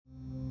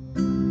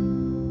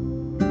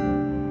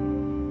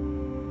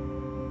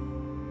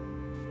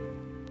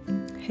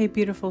Hey,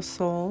 beautiful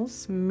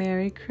souls.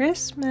 Merry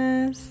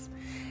Christmas.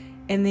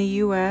 In the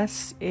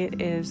U.S.,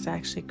 it is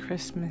actually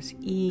Christmas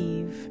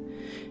Eve.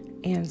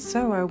 And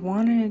so I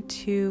wanted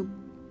to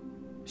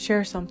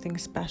share something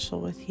special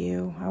with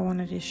you. I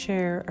wanted to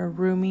share a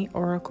Rumi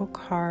Oracle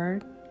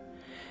card.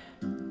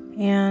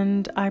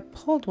 And I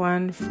pulled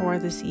one for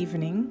this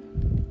evening.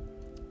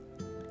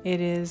 It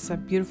is a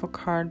beautiful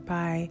card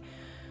by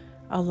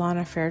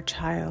Alana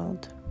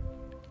Fairchild.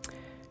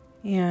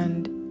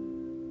 And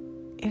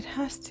it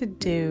has to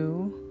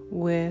do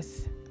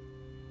with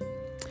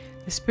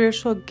the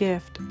spiritual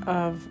gift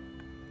of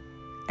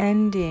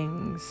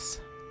endings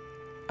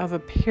of a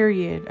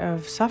period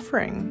of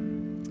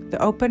suffering,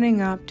 the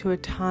opening up to a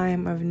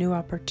time of new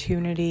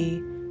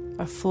opportunity,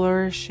 a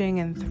flourishing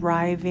and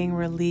thriving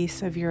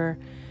release of your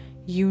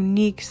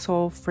unique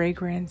soul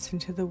fragrance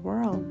into the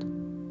world.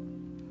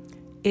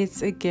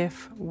 It's a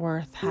gift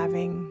worth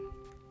having.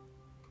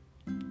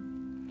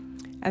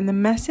 And the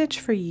message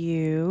for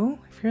you,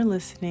 if you're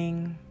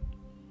listening,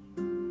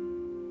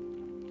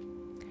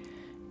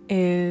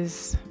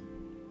 is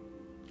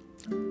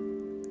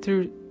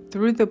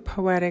through the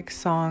poetic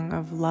song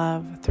of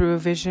love, through a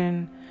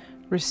vision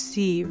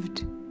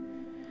received,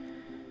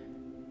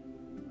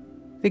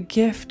 the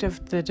gift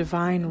of the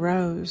divine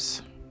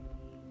rose,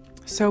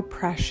 so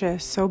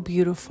precious, so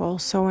beautiful,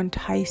 so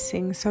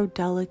enticing, so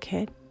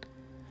delicate,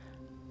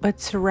 but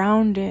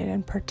surrounded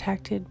and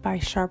protected by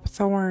sharp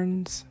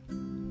thorns.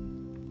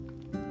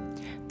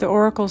 The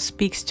oracle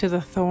speaks to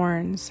the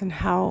thorns and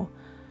how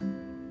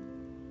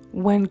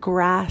when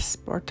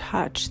grasped or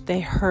touched,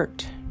 they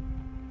hurt.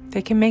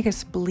 They can make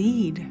us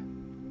bleed.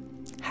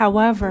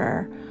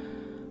 However,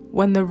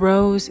 when the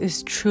rose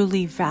is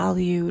truly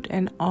valued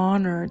and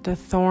honored, the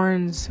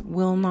thorns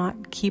will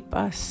not keep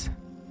us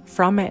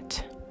from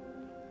it.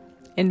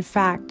 In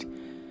fact,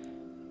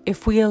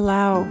 if we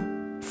allow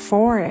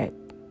for it,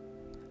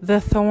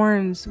 the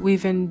thorns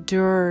we've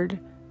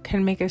endured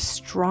can make us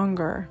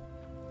stronger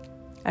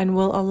and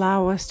will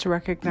allow us to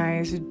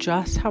recognize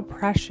just how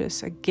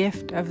precious a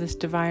gift of this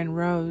divine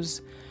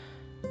rose,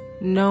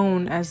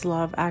 known as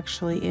love,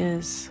 actually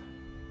is.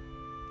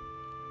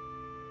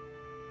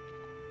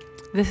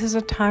 This is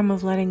a time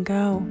of letting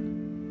go.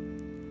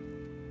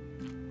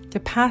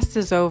 The past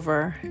is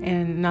over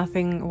and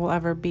nothing will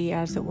ever be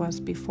as it was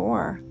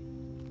before.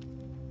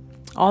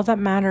 All that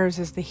matters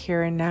is the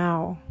here and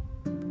now.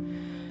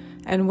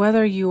 And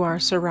whether you are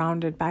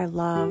surrounded by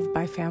love,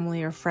 by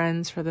family or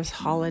friends for this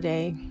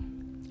holiday,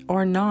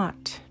 or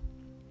not,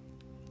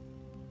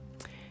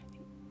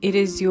 it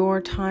is your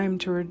time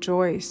to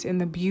rejoice in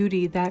the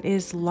beauty that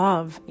is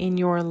love in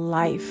your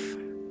life,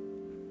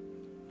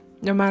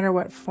 no matter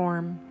what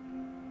form,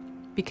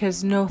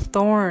 because no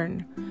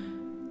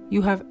thorn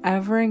you have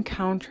ever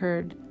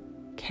encountered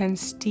can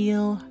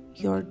steal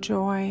your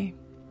joy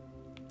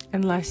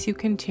unless you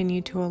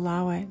continue to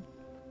allow it.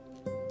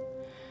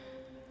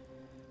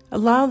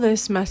 Allow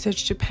this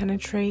message to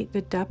penetrate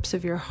the depths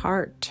of your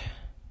heart,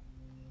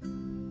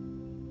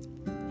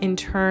 in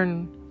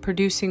turn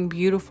producing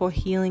beautiful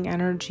healing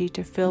energy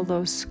to fill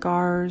those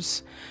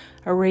scars,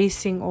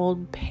 erasing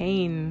old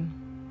pain.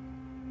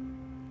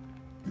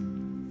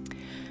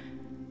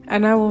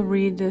 And I will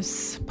read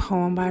this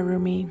poem by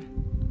Rumi.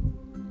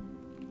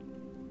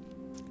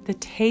 The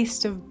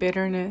taste of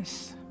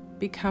bitterness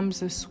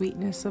becomes the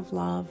sweetness of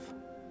love.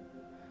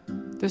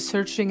 The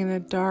searching in the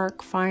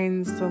dark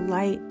finds the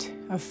light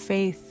of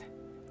faith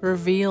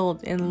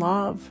revealed in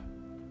love.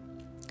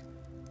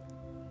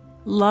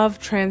 Love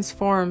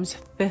transforms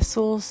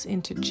thistles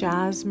into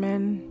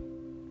jasmine.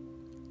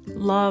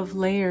 Love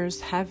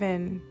layers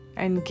heaven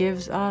and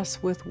gives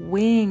us with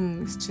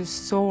wings to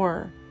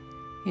soar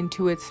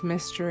into its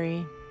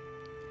mystery.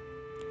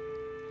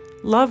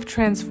 Love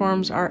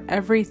transforms our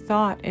every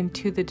thought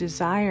into the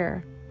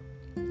desire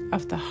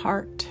of the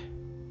heart.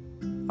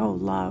 Oh,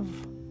 love,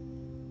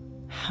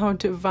 how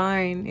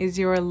divine is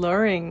your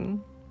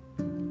alluring.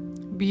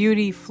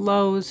 Beauty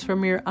flows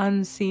from your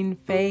unseen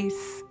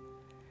face.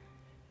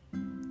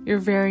 Your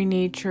very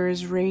nature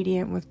is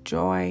radiant with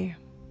joy.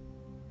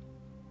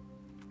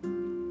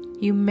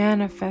 You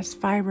manifest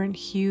vibrant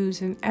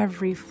hues in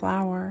every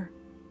flower.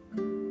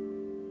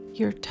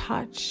 Your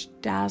touch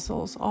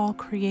dazzles all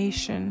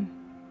creation.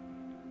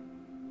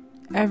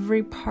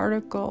 Every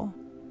particle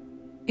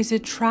is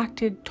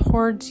attracted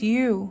towards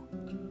you,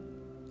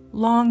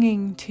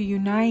 longing to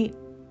unite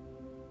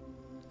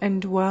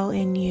and dwell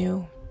in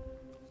you.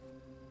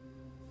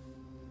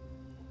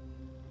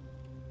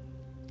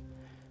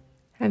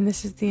 And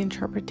this is the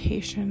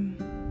interpretation.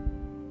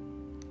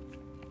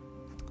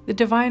 The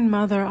Divine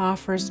Mother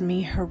offers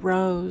me her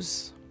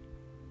rose.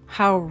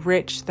 How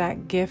rich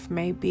that gift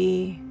may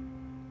be.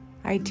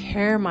 I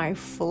tear my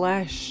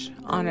flesh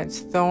on its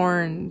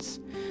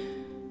thorns,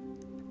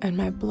 and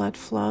my blood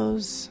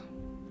flows.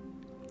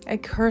 I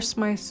curse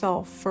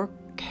myself for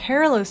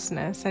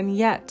carelessness, and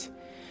yet,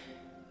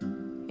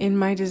 in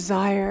my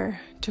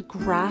desire to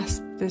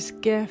grasp this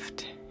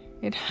gift,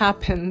 it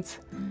happens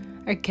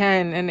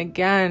again and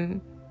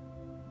again.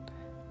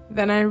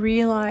 Then I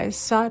realize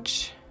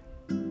such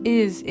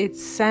is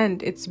its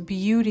scent, its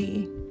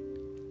beauty.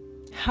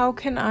 How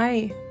can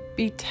I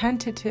be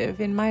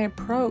tentative in my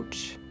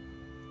approach?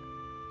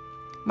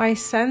 My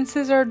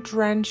senses are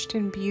drenched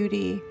in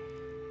beauty,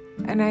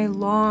 and I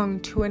long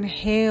to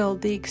inhale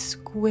the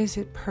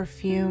exquisite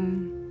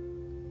perfume,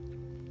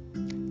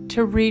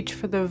 to reach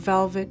for the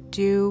velvet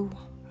dew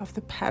of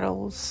the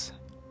petals,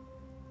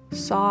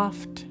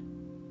 soft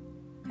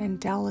and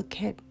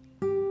delicate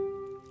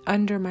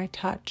under my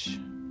touch.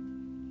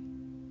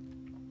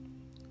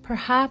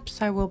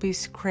 Perhaps I will be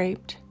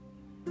scraped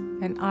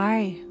and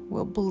I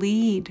will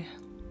bleed.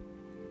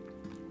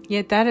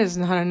 Yet that is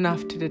not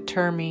enough to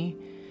deter me,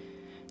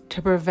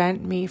 to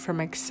prevent me from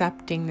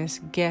accepting this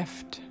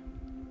gift.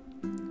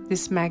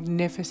 This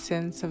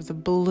magnificence of the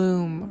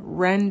bloom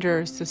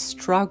renders the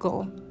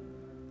struggle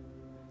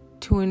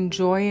to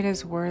enjoy it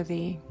as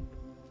worthy,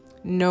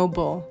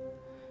 noble,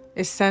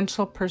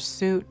 essential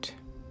pursuit.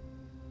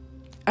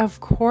 Of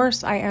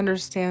course, I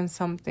understand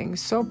something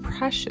so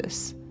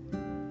precious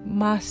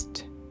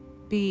must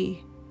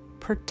be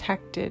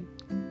protected.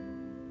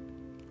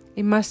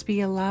 It must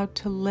be allowed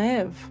to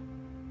live.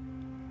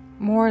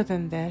 More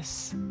than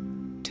this,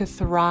 to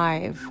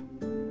thrive.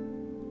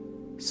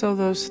 So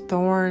those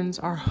thorns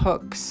are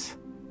hooks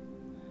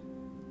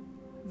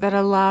that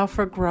allow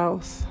for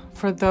growth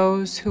for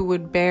those who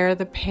would bear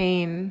the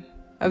pain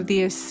of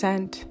the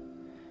ascent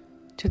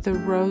to the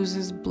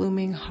rose's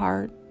blooming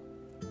heart.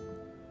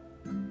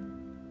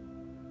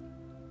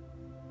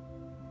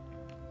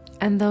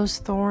 And those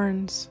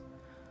thorns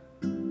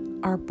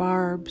are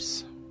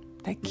barbs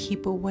that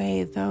keep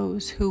away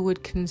those who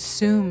would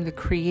consume the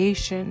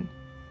creation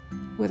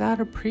without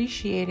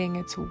appreciating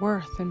its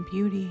worth and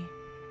beauty.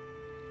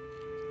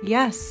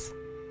 Yes,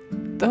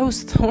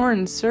 those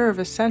thorns serve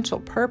essential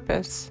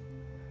purpose.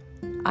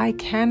 I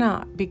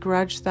cannot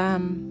begrudge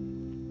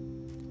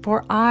them,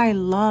 for I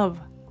love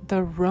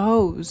the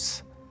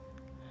rose,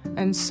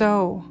 and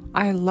so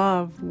I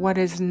love what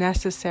is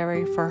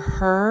necessary for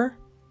her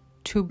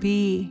to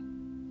be.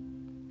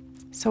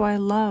 So I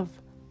love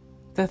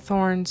the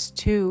thorns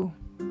too.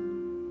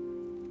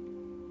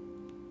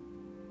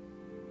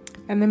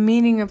 And the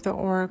meaning of the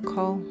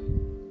oracle: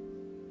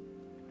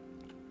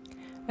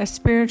 a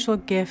spiritual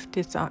gift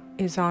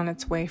is on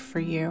its way for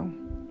you.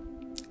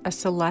 A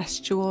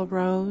celestial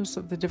rose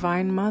of the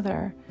Divine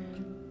Mother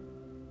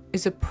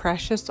is a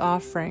precious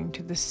offering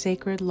to the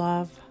sacred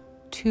love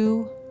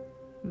to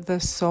the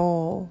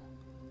soul.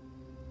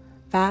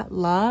 That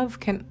love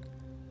can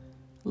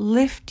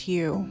lift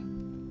you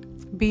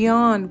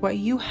beyond what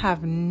you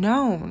have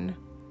known,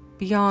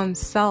 beyond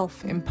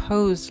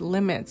self-imposed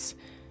limits,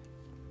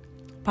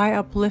 by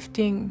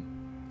uplifting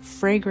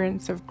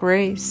fragrance of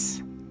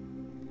grace.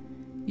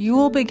 You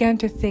will begin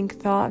to think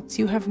thoughts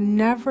you have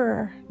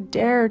never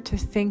dared to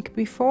think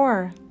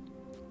before.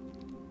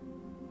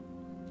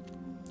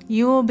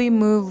 You will be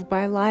moved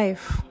by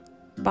life,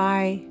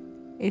 by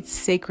its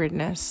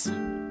sacredness.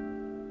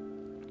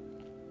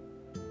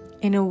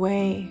 In a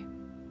way,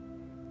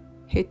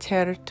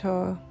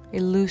 hitherto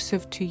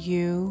elusive to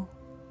you,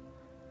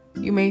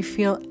 you may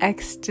feel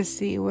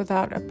ecstasy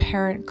without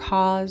apparent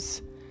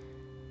cause,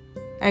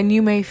 and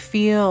you may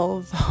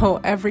feel, though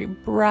every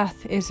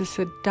breath is a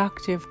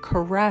seductive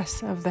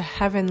caress of the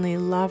heavenly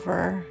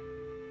lover.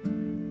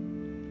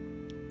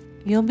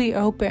 You'll be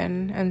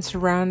open and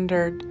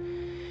surrendered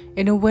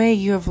in a way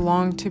you have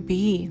longed to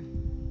be,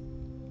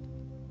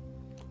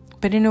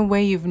 but in a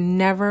way you've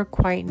never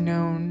quite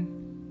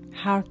known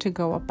how to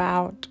go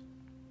about.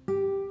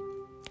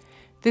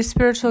 This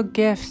spiritual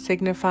gift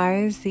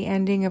signifies the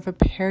ending of a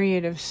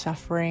period of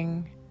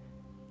suffering,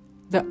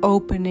 the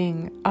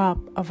opening up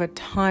of a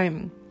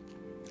time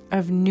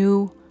of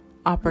new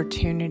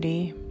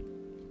opportunity,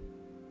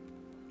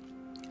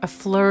 a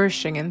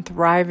flourishing and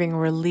thriving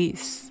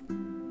release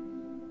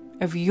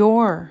of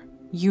your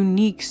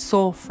unique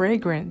soul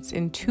fragrance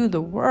into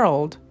the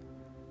world.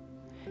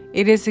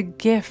 It is a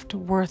gift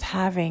worth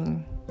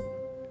having.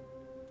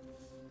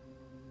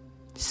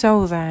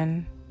 So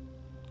then,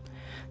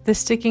 the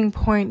sticking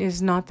point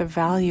is not the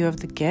value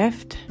of the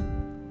gift.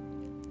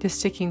 The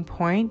sticking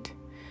point,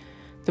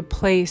 the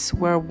place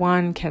where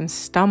one can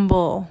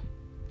stumble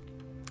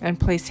and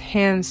place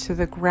hands to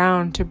the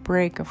ground to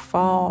break a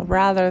fall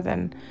rather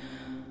than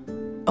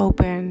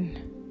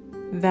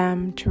open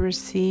them to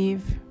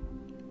receive,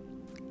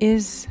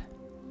 is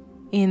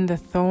in the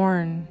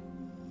thorn.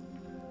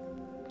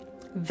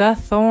 The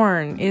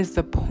thorn is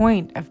the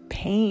point of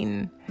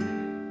pain.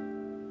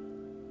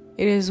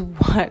 It is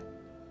what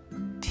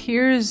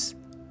tears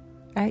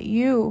at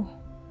you.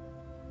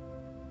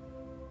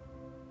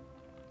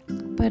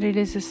 But it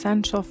is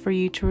essential for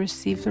you to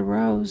receive the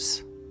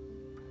rose.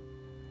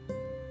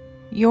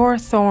 Your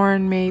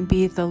thorn may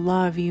be the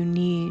love you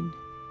need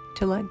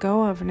to let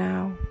go of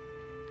now.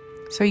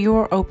 So you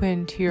are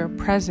open to your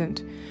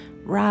present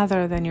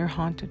rather than your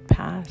haunted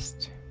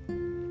past.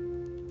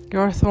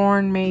 Your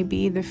thorn may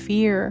be the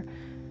fear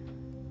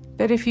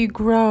that if you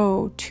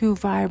grow too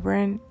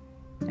vibrant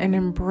and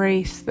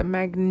embrace the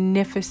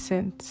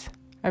magnificence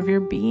of your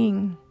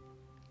being,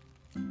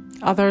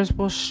 Others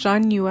will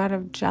shun you out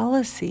of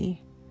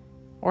jealousy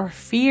or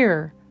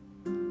fear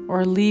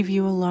or leave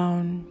you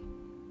alone.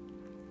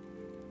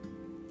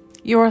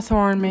 Your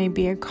thorn may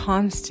be a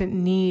constant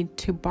need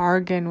to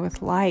bargain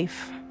with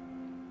life,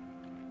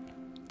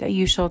 that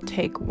you shall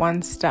take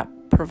one step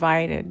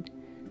provided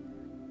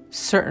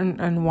certain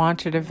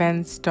unwanted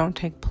events don't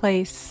take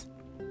place,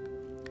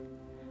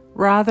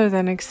 rather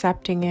than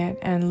accepting it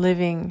and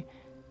living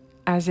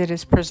as it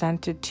is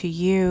presented to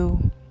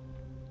you.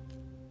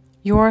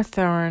 Your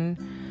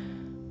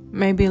thorn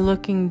may be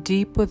looking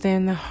deep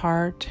within the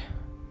heart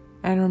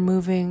and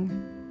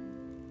removing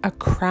a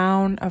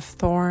crown of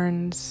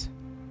thorns,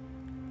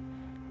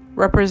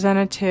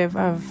 representative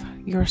of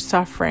your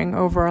suffering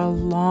over a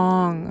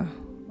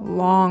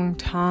long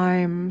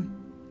time.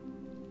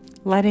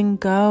 Letting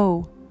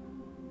go.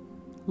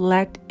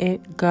 Let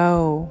it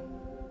go.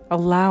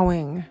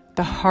 Allowing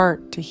the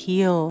heart to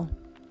heal.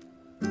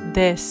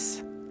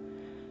 This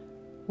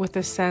with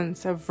a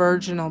sense of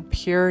virginal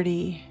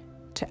purity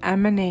to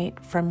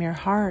emanate from your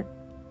heart.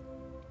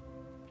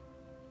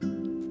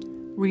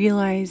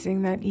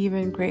 Realizing that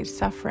even great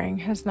suffering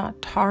has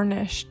not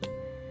tarnished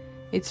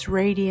its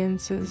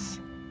radiances,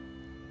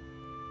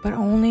 but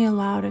only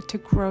allowed it to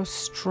grow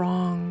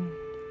strong.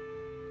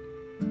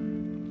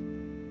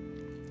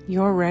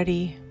 You're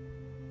ready.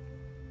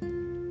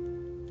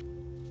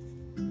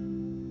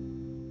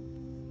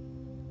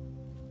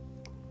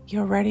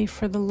 You're ready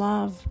for the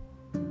love.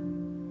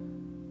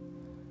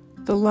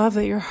 The love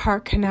that your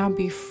heart can now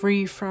be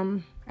free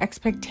from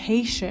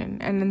expectation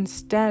and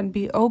instead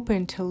be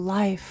open to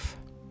life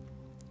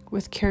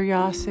with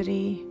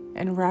curiosity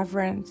and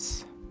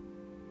reverence.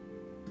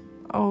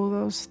 Oh,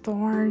 those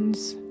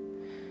thorns.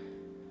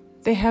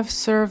 They have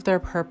served their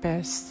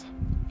purpose,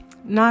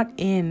 not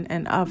in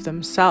and of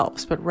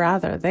themselves, but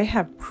rather they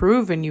have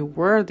proven you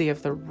worthy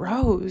of the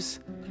rose.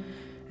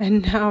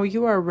 And now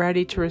you are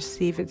ready to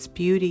receive its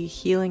beauty,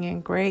 healing,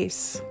 and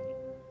grace.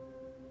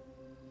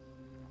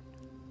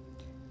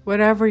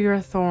 Whatever your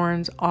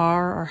thorns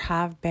are or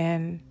have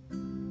been,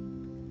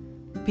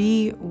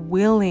 be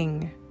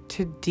willing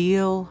to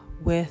deal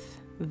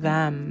with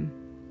them,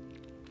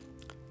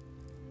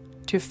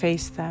 to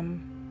face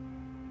them,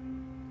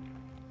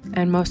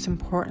 and most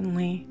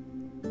importantly,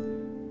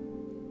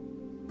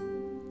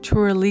 to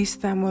release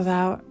them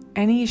without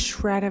any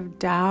shred of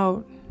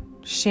doubt,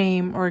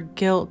 shame, or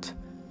guilt,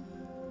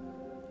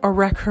 or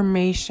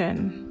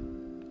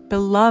reclamation.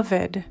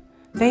 Beloved,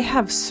 they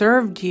have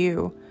served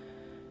you,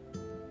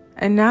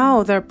 and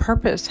now their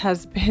purpose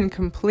has been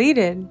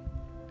completed.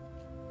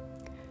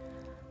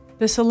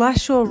 The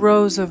celestial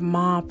rose of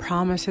Ma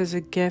promises a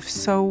gift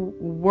so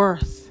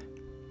worth,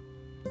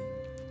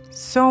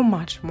 so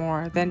much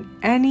more than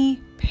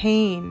any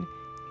pain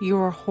you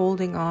are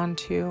holding on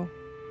to.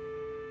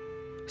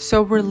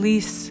 So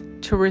release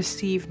to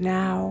receive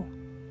now.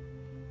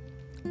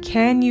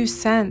 Can you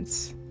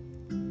sense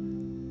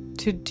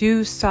to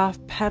dew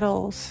soft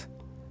petals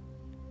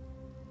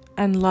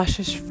and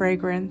luscious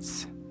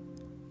fragrance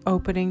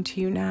opening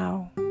to you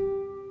now?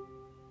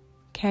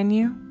 Can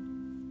you?